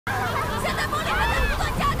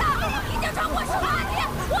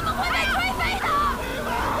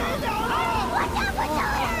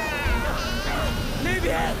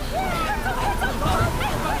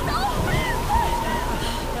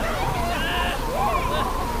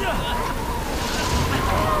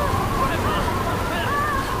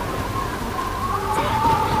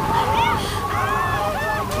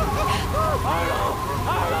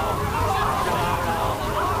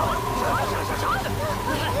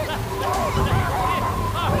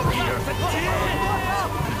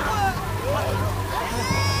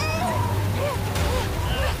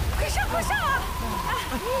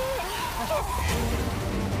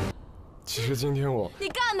是今天我……你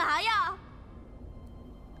干嘛呀？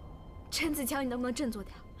陈子强，你能不能振作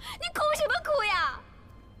点？你哭什么哭呀？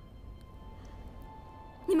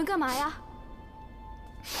你们干嘛呀？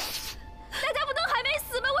大家不都还没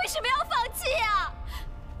死吗？为什么要放弃呀？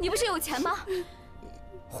你不是有钱吗？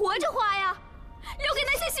活着花呀，留给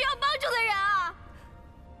那些需要帮助的人啊！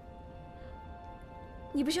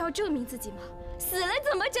你不是要证明自己吗？死了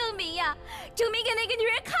怎么证明呀？证明给那个女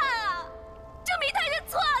人看啊！证明她是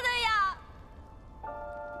错的呀！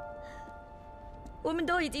我们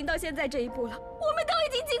都已经到现在这一步了，我们都已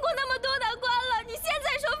经经过那么多难关了，你现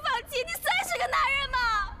在说放弃，你算是个男人吗？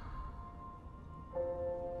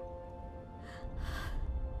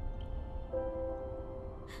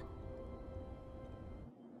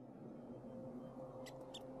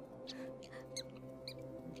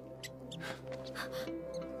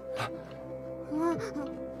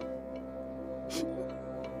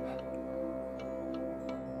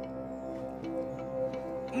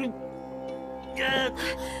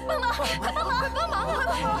帮忙！快帮忙！帮忙！来，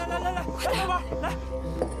快帮忙！来！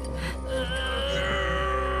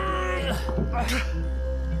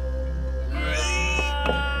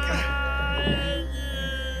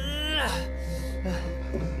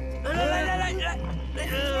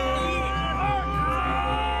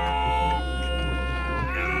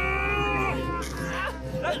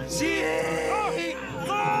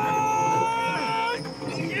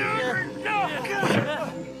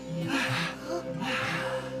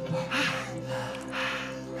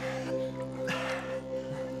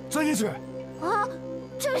钻进去！啊，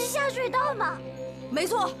这是下水道吗？没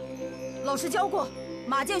错，老师教过，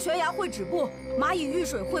马见悬崖会止步，蚂蚁遇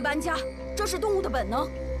水会搬家，这是动物的本能，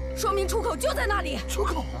说明出口就在那里。出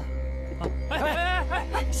口？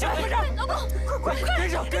小和尚，老公，快跟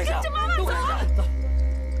上，跟着妈妈走！走。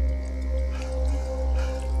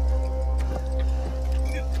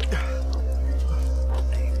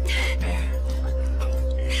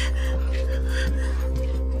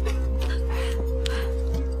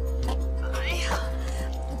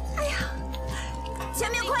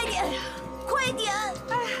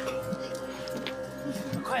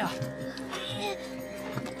快呀！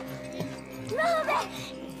妹妹，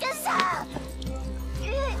跟上！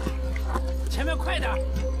前面快点，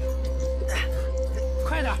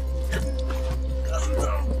快点！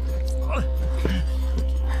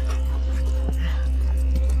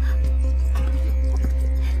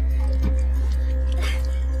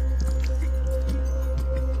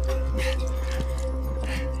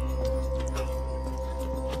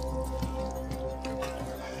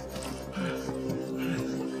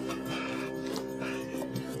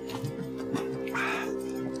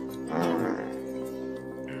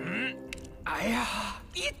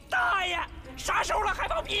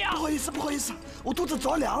不好意思，我肚子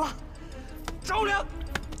着凉了。着凉！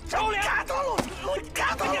干到了！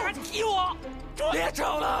干到了！你还踢我！别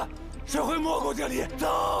吵了，水会没过这里。走！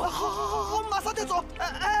好，马上就走。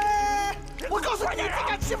我告诉你，你再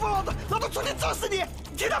敢欺负老子，老子出去揍死你！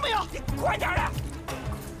听到没有？你快点的！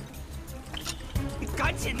你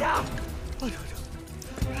赶紧的！哎呦！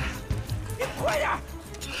你快点！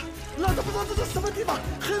老子不知道这是什么地方，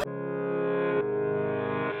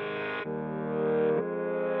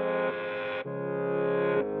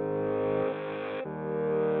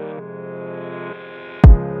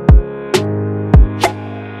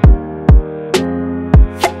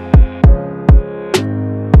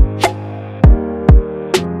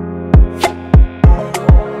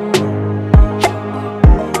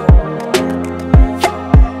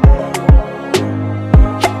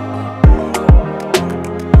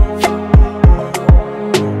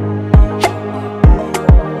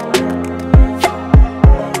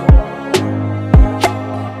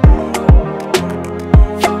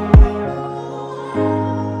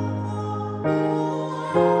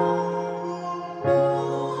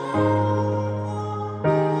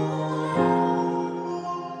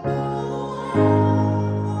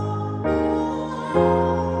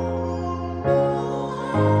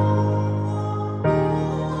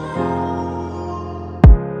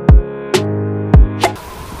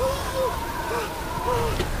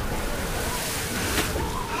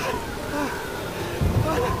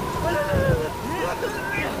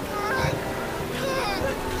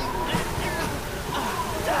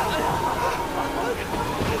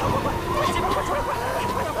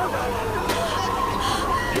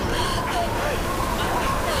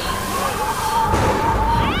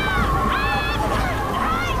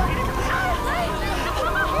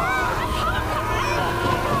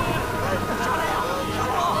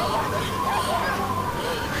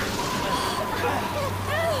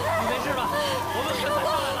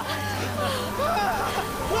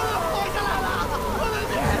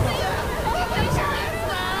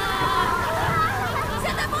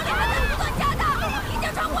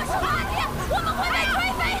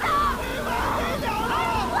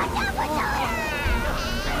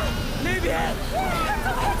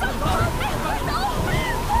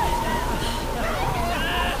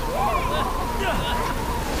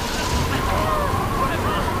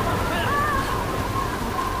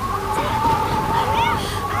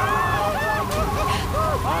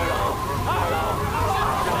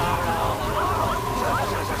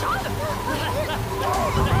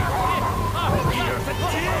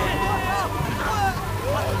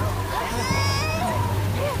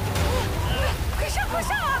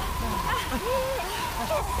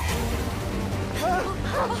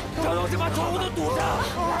找东西把窗户都堵上！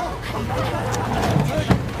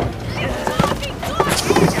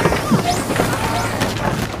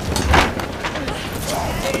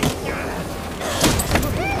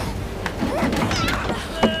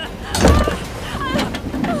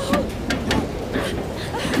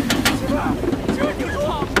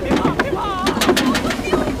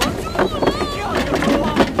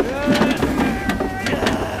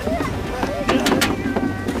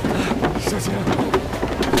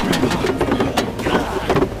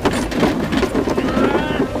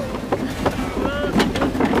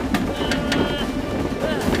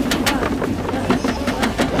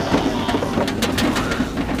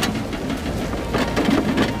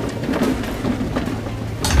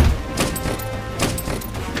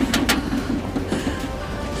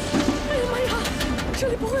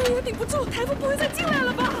台风不会再进来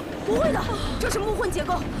了吧？不会的，这是木混结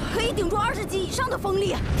构，可以顶住20级以上的风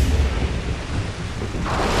力。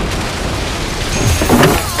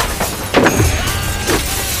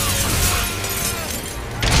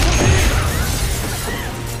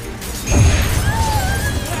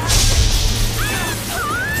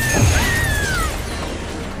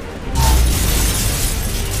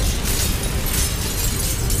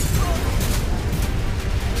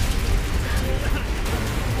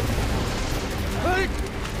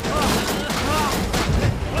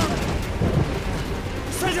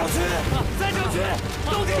三角区，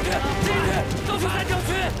都进去，进去，都去三角区，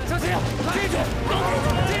小心，进去，都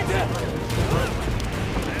进去。